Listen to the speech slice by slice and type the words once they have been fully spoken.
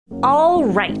All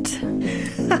right.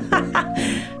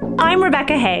 I'm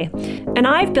Rebecca Hay, and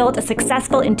I've built a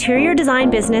successful interior design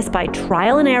business by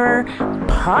trial and error,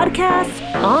 podcasts,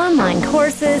 online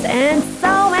courses, and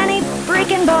so many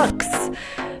freaking books.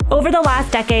 Over the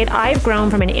last decade, I've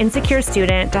grown from an insecure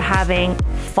student to having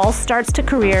false starts to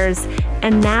careers,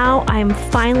 and now I'm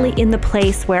finally in the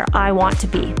place where I want to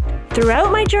be.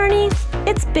 Throughout my journey,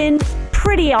 it's been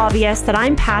pretty obvious that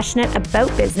I'm passionate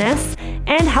about business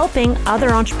and helping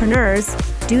other entrepreneurs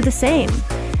do the same.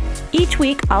 Each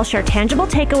week, I'll share tangible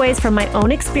takeaways from my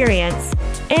own experience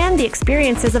and the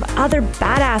experiences of other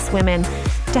badass women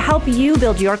to help you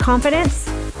build your confidence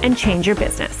and change your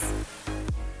business.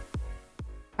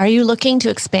 Are you looking to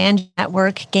expand your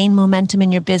network, gain momentum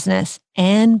in your business,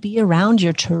 and be around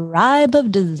your tribe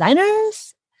of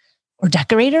designers or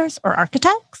decorators or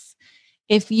architects?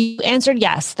 If you answered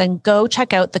yes, then go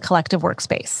check out the Collective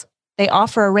Workspace. They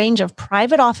offer a range of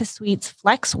private office suites,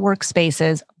 flex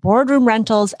workspaces, boardroom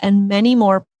rentals, and many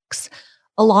more perks,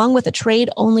 along with a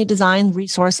trade-only design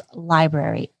resource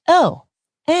library. Oh,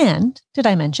 and did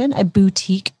I mention a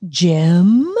boutique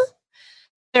gym?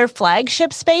 Their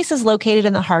flagship space is located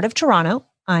in the heart of Toronto.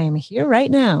 I am here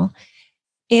right now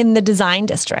in the Design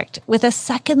District, with a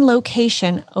second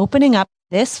location opening up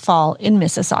this fall in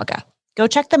Mississauga. Go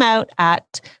check them out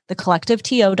at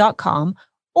thecollectiveto.com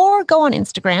or go on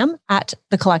Instagram at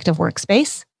The Collective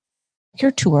Workspace,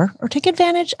 your tour, or take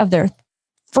advantage of their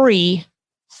free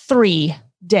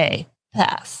 3-day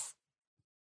pass.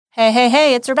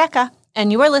 Hey, it's Rebecca,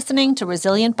 and you are listening to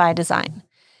Resilient by Design.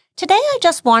 Today, I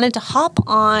just wanted to hop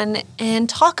on and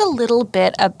talk a little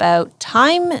bit about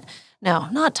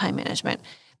not time management,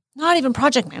 not even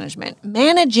project management,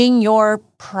 managing your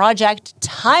project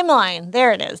timeline.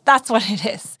 There it is. That's what it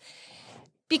is.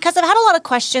 Because I've had a lot of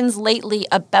questions lately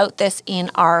about this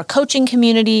in our coaching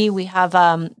community. We have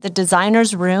the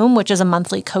Designers Room, which is a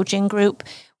monthly coaching group.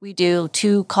 We do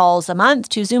 2 calls a month,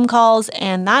 2 Zoom calls,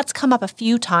 and that's come up a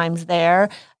few times there,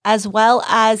 as well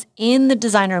as in the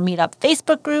Designer Meetup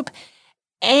Facebook group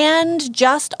and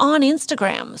just on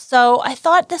Instagram. So I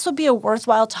thought this would be a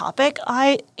worthwhile topic.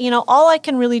 All I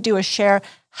can really do is share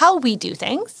how we do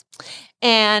things.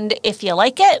 And if you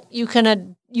like it, you can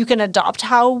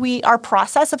adopt our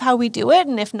process of how we do it.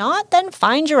 And if not, then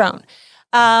find your own.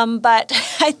 But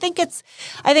I think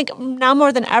now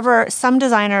more than ever,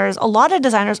 a lot of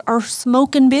designers are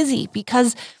smoking busy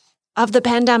because of the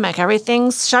pandemic.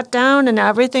 Everything's shut down and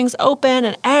everything's open,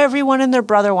 and everyone and their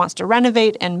brother wants to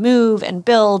renovate and move and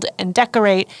build and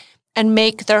decorate and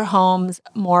make their homes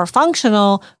more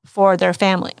functional for their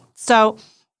family. So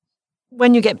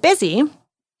when you get busy,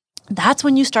 that's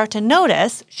when you start to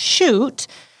notice, shoot,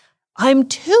 I'm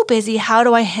too busy. How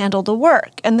do I handle the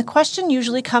work? And the question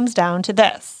usually comes down to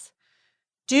this.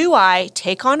 Do I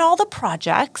take on all the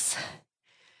projects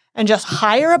and just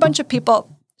hire a bunch of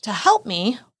people to help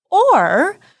me?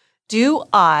 Or do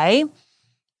I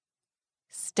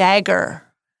stagger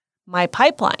my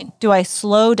pipeline? Do I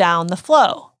slow down the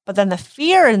flow? But then the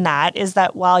fear in that is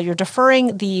that while you're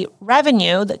deferring the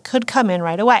revenue that could come in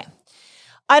right away.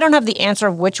 I don't have the answer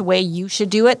of which way you should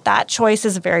do it. That choice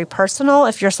is very personal.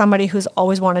 If you're somebody who's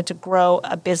always wanted to grow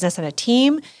a business and a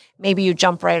team, maybe you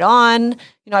jump right on.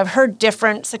 I've heard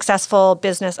different successful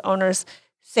business owners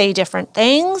say different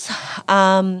things.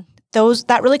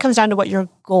 That really comes down to what your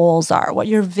goals are, what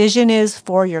your vision is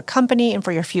for your company and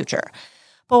for your future.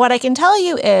 But what I can tell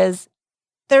you is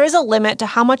there is a limit to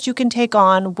how much you can take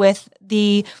on with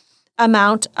the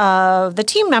amount of the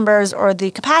team members or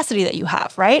the capacity that you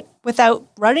have, right? Without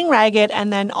running ragged.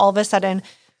 And then all of a sudden,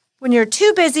 when you're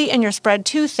too busy and you're spread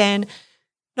too thin,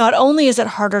 not only is it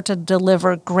harder to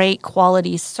deliver great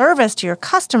quality service to your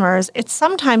customers, it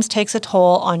sometimes takes a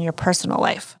toll on your personal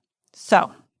life.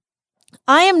 So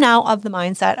I am now of the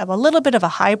mindset of a little bit of a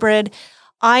hybrid.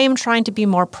 I am trying to be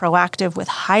more proactive with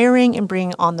hiring and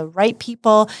bringing on the right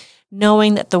people,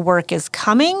 knowing that the work is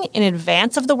coming in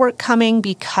advance of the work coming,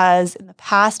 because in the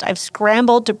past I've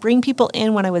scrambled to bring people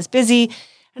in when I was busy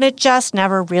and it just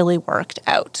never really worked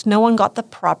out. No one got the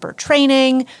proper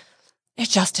training. It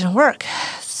just didn't work.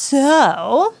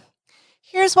 So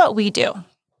here's what we do.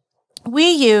 We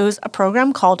use a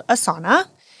program called Asana.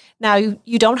 Now,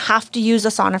 you don't have to use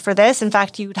Asana for this. In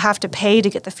fact, you'd have to pay to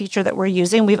get the feature that we're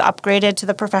using. We've upgraded to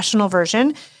the professional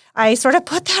version. I sort of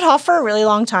put that off for a really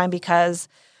long time because,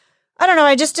 I don't know,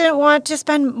 I just didn't want to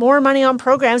spend more money on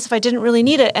programs if I didn't really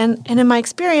need it. And in my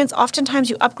experience,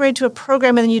 oftentimes you upgrade to a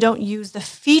program and then you don't use the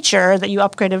feature that you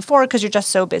upgraded for because you're just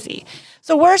so busy.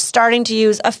 So we're starting to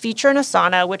use a feature in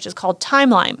Asana, which is called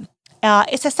Timeline.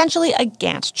 It's essentially a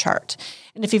Gantt chart.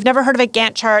 And if you've never heard of a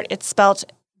Gantt chart, it's spelled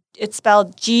It's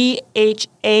spelled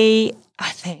GHA,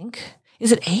 I think.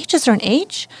 Is it H? Is there an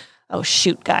H? Oh,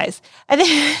 shoot, guys. I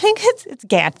think it's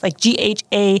Gantt, like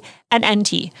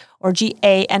GHANNT or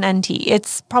GANNT.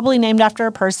 It's probably named after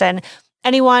a person.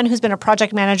 Anyone who's been a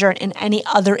project manager in any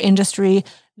other industry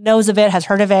knows of it, has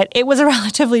heard of it. It was a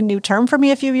relatively new term for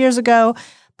me a few years ago,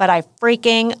 but I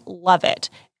freaking love it.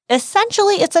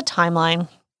 Essentially, it's a timeline,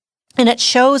 and it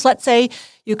shows, let's say,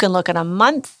 you can look at a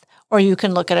month or you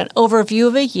can look at an overview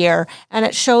of a year, and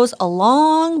it shows a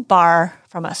long bar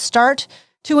from a start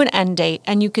to an end date,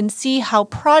 and you can see how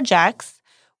projects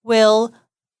will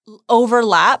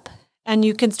overlap, and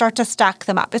you can start to stack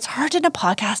them up. It's hard in a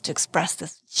podcast to express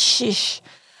this.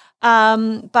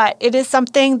 But it is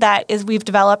something that we've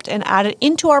developed and added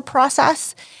into our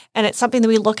process, and it's something that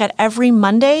we look at every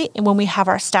Monday and when we have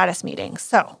our status meetings.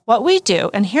 So what we do,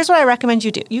 and here's what I recommend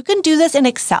you do. You can do this in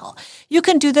Excel. You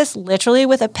can do this literally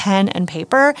with a pen and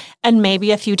paper and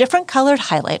maybe a few different colored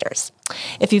highlighters.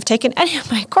 If you've taken any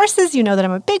of my courses, you know that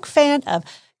I'm a big fan of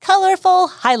colorful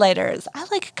highlighters. I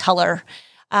like color.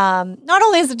 Not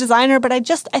only as a designer, but I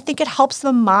think it helps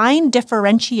the mind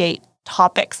differentiate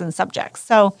topics and subjects.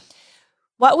 So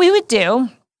what we would do,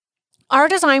 our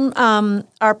design,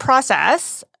 our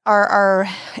process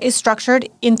is structured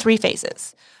in 3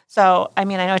 phases. So, I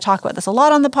know I talk about this a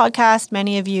lot on the podcast.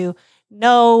 Many of you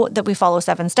know that we follow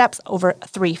 7 steps over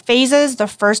 3 phases. The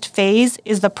first phase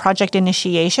is the project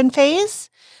initiation phase.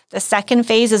 The second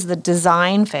phase is the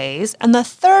design phase. And the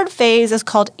third phase is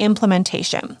called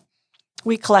implementation.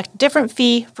 We collect different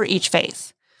fee for each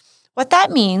phase. What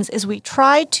that means is we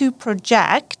try to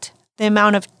project the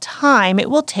amount of time it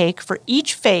will take for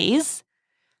each phase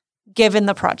given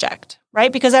the project,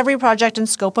 right? Because every project and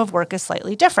scope of work is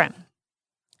slightly different.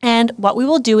 And what we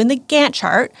will do in the Gantt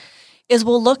chart is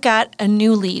we'll look at a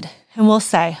new lead and we'll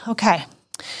say, okay,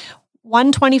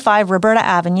 125 Roberta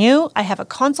Avenue, I have a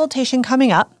consultation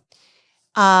coming up.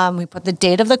 We put the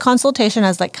date of the consultation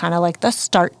as kind of like the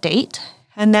start date,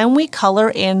 and then we color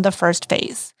in the first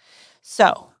phase.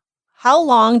 So how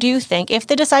long do you think, if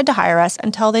they decide to hire us,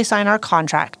 until they sign our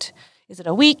contract? Is it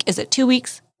a week? Is it 2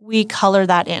 weeks? We color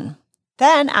that in.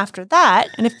 Then after that,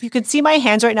 and if you could see my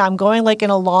hands right now, I'm going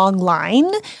in a long line.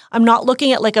 I'm not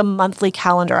looking at a monthly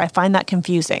calendar. I find that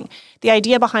confusing. The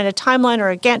idea behind a timeline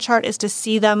or a Gantt chart is to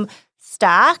see them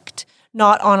stacked,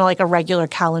 not on a regular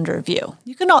calendar view.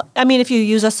 You can, if you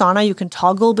use Asana, you can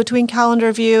toggle between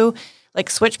calendar view,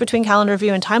 switch between calendar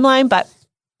view and timeline, but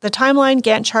the timeline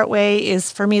Gantt chart way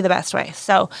is, for me, the best way.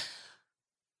 So,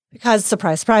 because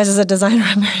surprise, surprise, as a designer,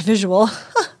 I'm very visual.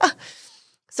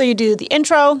 So you do the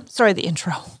intro.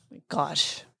 Oh my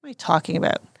gosh, what am I talking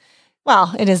about?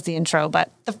 Well, it is the intro, but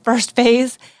the first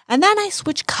phase. And then I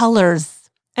switch colors.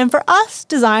 And for us,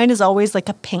 design is always a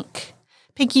pink.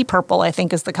 Pinky purple, I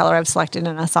think, is the color I've selected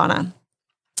in Asana.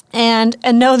 And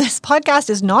no, this podcast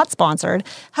is not sponsored.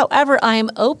 However, I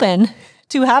am open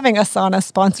to having Asana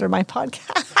sponsor my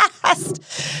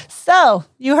podcast. So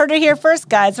you heard it here first,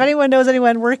 guys. If anyone knows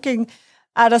anyone working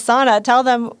at Asana, tell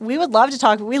them we would love to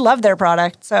talk. We love their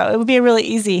product. So it would be a really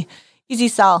easy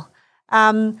sell.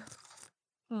 Sorry,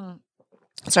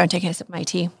 I'm taking a sip of my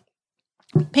tea.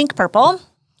 Pinky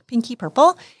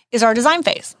purple is our design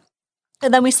phase.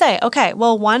 And then we say, okay,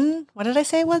 well, what did I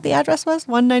say what the address was?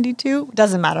 192?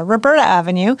 Doesn't matter. Roberta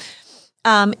Avenue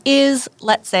is,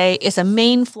 let's say, is a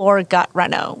main floor gut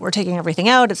reno. We're taking everything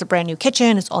out. It's a brand new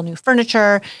kitchen. It's all new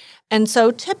furniture. And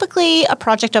so typically a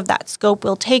project of that scope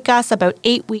will take us about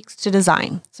 8 weeks to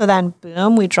design. So then,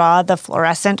 boom, we draw the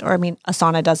fluorescent,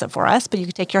 Asana does it for us, but you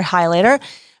can take your highlighter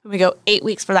and we go 8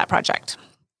 weeks for that project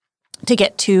to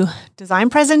get to design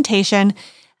presentation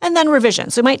and then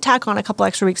revisions. So we might tack on a couple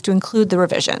extra weeks to include the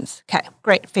revisions. Okay,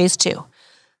 great, phase 2.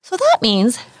 So that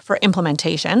means for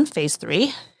implementation, phase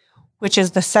 3, which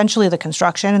is essentially the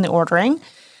construction and the ordering,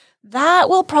 that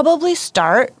will probably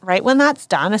start right when that's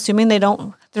done, assuming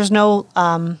there's no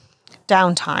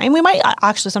downtime. We might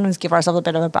actually sometimes give ourselves a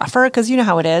bit of a buffer because you know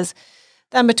how it is.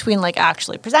 Then between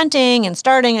actually presenting and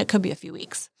starting, it could be a few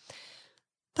weeks.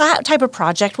 That type of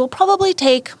project will probably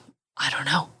take,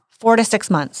 4 to 6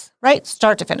 months, right?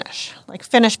 Start to finish,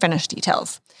 finish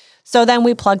details. So then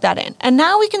we plug that in. And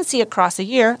now we can see across a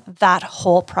year that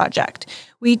whole project.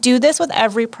 We do this with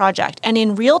every project. And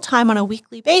in real time on a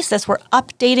weekly basis, we're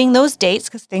updating those dates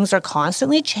because things are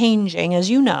constantly changing,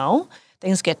 as you know.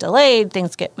 Things get delayed,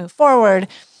 things get moved forward,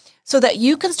 so that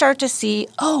you can start to see,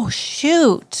 oh,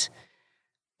 shoot,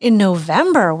 in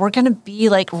November, we're going to be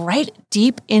right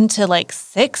deep into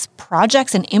 6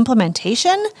 projects and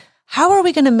implementation. How are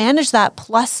we going to manage that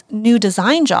plus new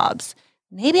design jobs?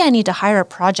 Maybe I need to hire a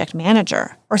project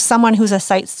manager or someone who's a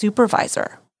site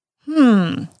supervisor.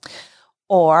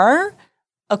 Or,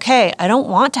 okay, I don't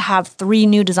want to have 3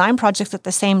 new design projects at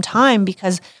the same time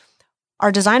because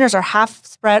our designers are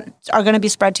going to be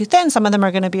spread too thin. Some of them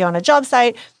are going to be on a job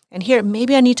site. And here,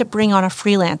 maybe I need to bring on a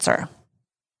freelancer.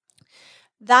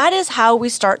 That is how we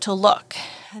start to look.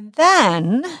 And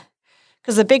then,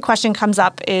 because the big question comes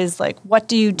up is like, what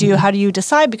do you do? How do you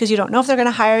decide? Because you don't know if they're going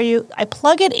to hire you. I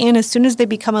plug it in as soon as they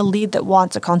become a lead that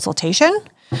wants a consultation,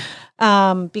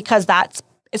 because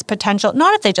it's potential.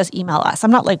 Not if they just email us.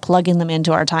 I'm not like plugging them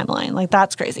into our timeline. Like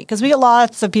that's crazy because we get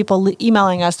lots of people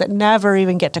emailing us that never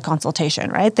even get to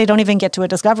consultation, right? They don't even get to a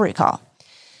discovery call.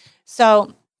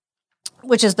 So,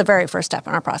 which is the very first step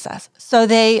in our process. So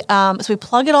so we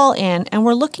plug it all in and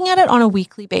we're looking at it on a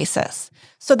weekly basis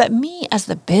so that me as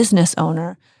the business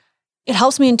owner, it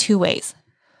helps me in 2 ways.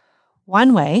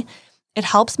 One way, it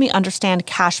helps me understand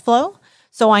cash flow.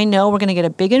 So I know we're going to get a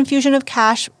big infusion of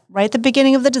cash right at the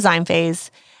beginning of the design phase.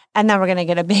 And then we're going to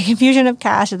get a big infusion of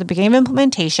cash at the beginning of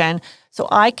implementation. So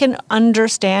I can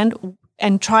understand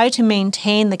and try to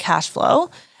maintain the cash flow.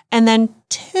 And then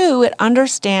 2, it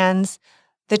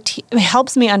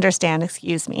helps me understand,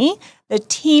 the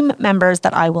team members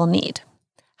that I will need,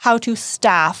 how to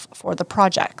staff for the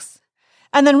projects.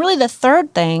 And then really the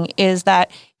third thing is that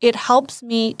it helps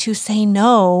me to say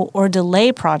no or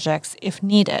delay projects if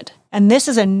needed. And this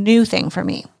is a new thing for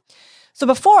me. So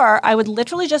before, I would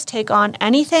literally just take on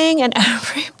anything and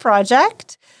every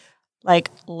project, like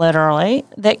literally,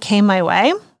 that came my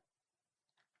way.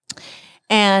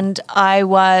 And I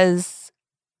was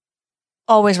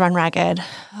always run ragged.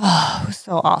 Oh, it was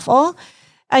so awful.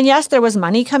 And yes, there was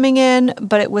money coming in,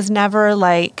 but it was never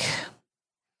like,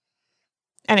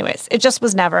 anyways, it just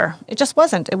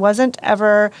wasn't. It wasn't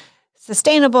ever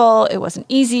sustainable. It wasn't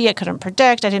easy. I couldn't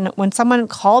predict. When someone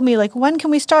called me like, when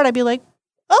can we start? I'd be like,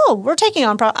 oh, we're taking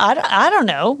on, I don't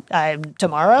know,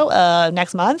 tomorrow,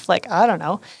 next month. Like, I don't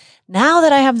know. Now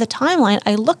that I have the timeline,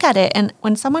 I look at it. And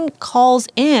when someone calls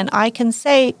in, I can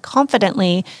say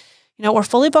confidently, we're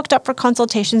fully booked up for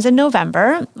consultations in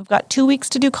November. We've got 2 weeks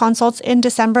to do consults in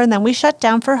December, and then we shut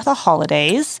down for the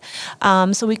holidays.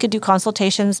 So we could do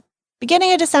consultations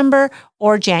beginning of December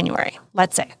or January,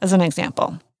 let's say, as an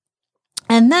example.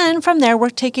 And then from there, we're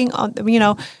taking on,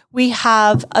 we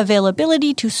have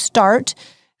availability to start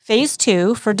phase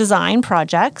 2 for design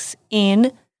projects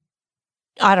in,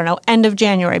 end of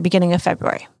January, beginning of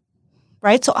February,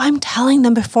 right? So I'm telling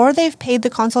them before they've paid the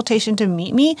consultation to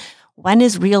meet me, when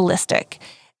is realistic.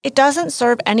 It doesn't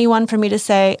serve anyone for me to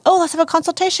say, oh, let's have a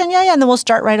consultation. Yeah. And then we'll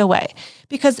start right away.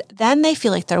 Because then they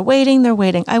feel like they're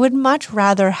waiting. I would much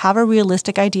rather have a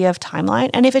realistic idea of timeline.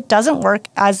 And if it doesn't work,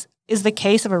 as is the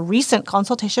case of a recent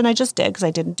consultation I just did, because I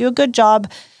didn't do a good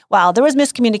job. Well, there was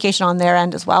miscommunication on their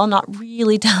end as well, not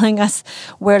really telling us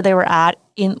where they were at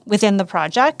within the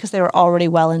project, because they were already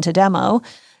well into demo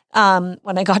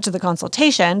when I got to the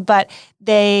consultation. But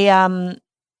they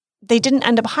didn't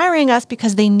end up hiring us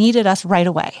because they needed us right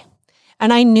away.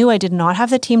 And I knew I did not have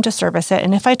the team to service it.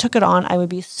 And if I took it on, I would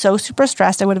be so super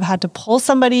stressed. I would have had to pull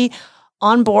somebody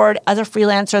on board as a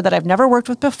freelancer that I've never worked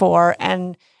with before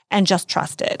and just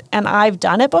trusted. And I've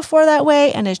done it before that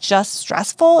way, and it's just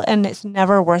stressful and it's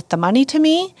never worth the money to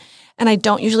me. And I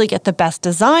don't usually get the best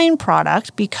design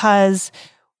product because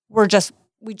we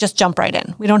just jump right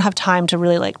in. We don't have time to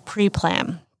really like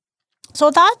pre-plan. So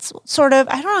that's sort of,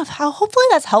 I don't know how, hopefully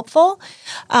that's helpful.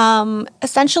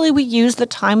 Essentially, we use the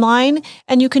timeline,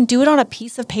 and you can do it on a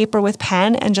piece of paper with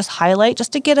pen and just highlight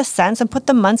just to get a sense and put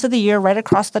the months of the year right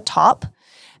across the top.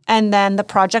 And then the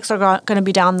projects are going to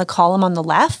be down the column on the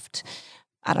left.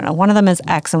 I don't know. One of them is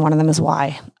X and one of them is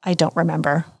Y. I don't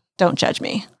remember. Don't judge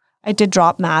me. I did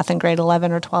drop math in grade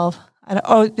 11 or 12.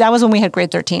 That was when we had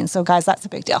grade 13. So guys, that's a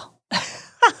big deal.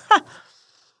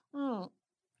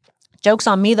 Joke's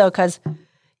on me, though, because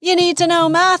you need to know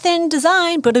math and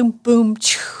design. Boom, boom,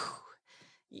 choo.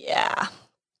 Yeah.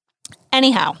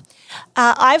 Anyhow,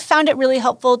 I've found it really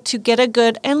helpful to get a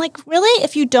good, and really,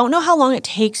 if you don't know how long it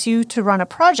takes you to run a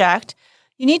project,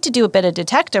 you need to do a bit of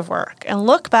detective work and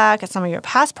look back at some of your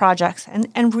past projects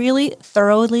and really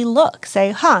thoroughly look.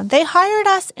 Say, they hired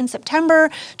us in September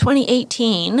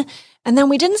 2018, and then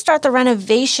we didn't start the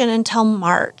renovation until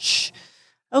March.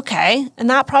 Okay, and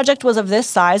that project was of this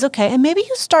size. Okay, and maybe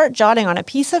you start jotting on a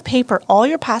piece of paper all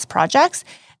your past projects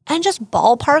and just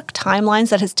ballpark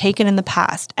timelines that has taken in the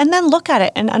past. And then look at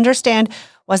it and understand,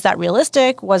 was that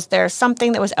realistic? Was there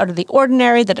something that was out of the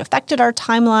ordinary that affected our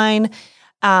timeline?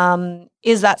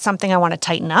 Is that something I want to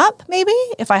tighten up maybe?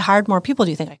 If I hired more people,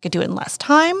 do you think I could do it in less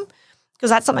time? Because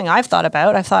that's something I've thought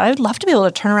about. I thought I would love to be able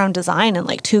to turn around design in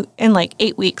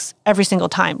 8 weeks every single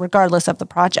time, regardless of the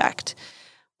project.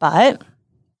 But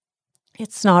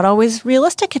it's not always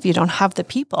realistic if you don't have the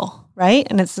people, right?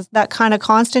 And it's that kind of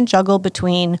constant juggle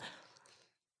between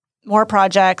more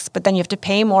projects, but then you have to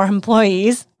pay more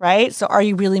employees, right? So are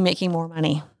you really making more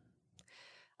money?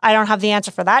 I don't have the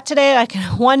answer for that today.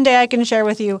 One day I can share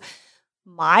with you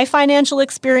my financial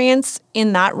experience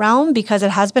in that realm because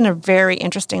it has been a very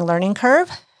interesting learning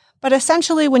curve. But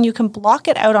essentially, when you can block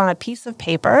it out on a piece of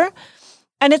paper,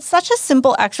 and it's such a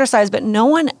simple exercise, but no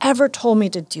one ever told me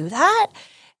to do that.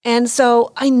 And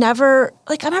so I remember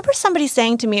somebody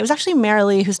saying to me, it was actually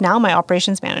Marilee, who's now my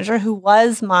operations manager, who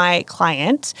was my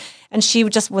client, and she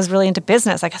just was really into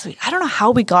business. I don't know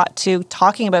how we got to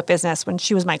talking about business when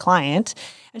she was my client.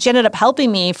 And she ended up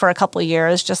helping me for a couple of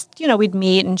years. We'd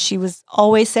meet, and she was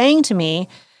always saying to me,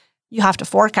 you have to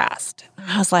forecast. And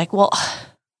I was like, well,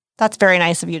 that's very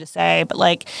nice of you to say,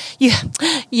 but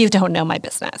you don't know my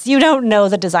business. You don't know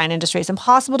the design industry. It's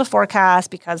impossible to forecast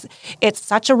because it's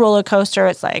such a roller coaster.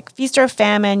 It's like feast or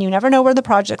famine. You never know where the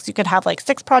projects, you could have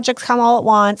 6 projects come all at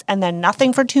once and then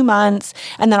nothing for 2 months.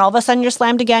 And then all of a sudden you're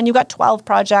slammed again. You got 12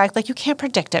 projects. You can't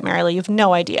predict it, Marilee. You have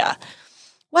no idea.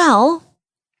 Well,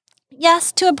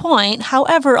 yes, to a point.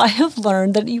 However, I have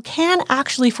learned that you can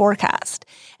actually forecast.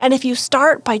 And if you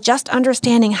start by just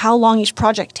understanding how long each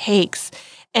project takes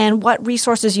and what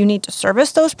resources you need to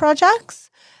service those projects,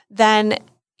 then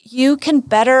you can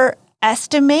better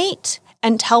estimate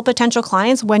and tell potential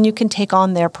clients when you can take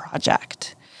on their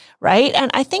project, right?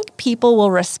 And I think people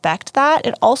will respect that.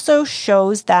 It also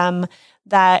shows them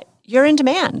that you're in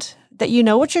demand, that you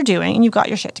know what you're doing and you've got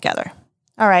your shit together.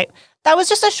 All right. That was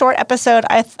just a short episode.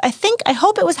 I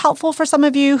hope it was helpful for some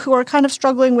of you who are kind of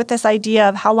struggling with this idea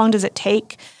of how long does it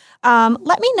take.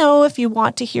 Let me know if you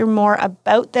want to hear more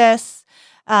about this.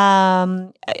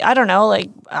 I don't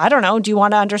know. Do you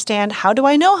want to understand, how do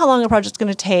I know how long a project's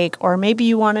going to take? Or maybe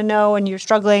you want to know and you're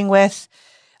struggling with,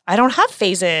 I don't have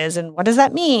phases and what does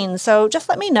that mean? So just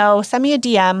let me know. Send me a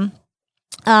DM.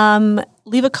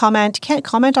 Leave a comment. You can't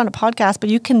comment on a podcast, but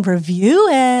you can review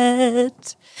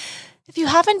it. If you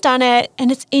haven't done it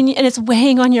and it's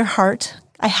weighing on your heart,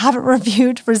 I haven't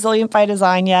reviewed Resilient by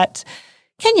Design yet.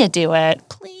 Can you do it,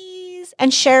 please?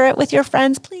 And share it with your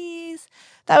friends, please.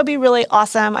 That would be really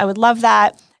awesome. I would love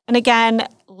that. And again,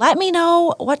 let me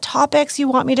know what topics you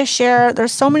want me to share.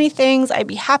 There's so many things I'd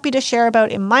be happy to share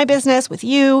about in my business with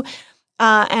you.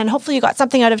 And hopefully you got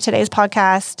something out of today's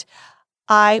podcast.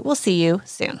 I will see you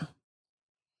soon.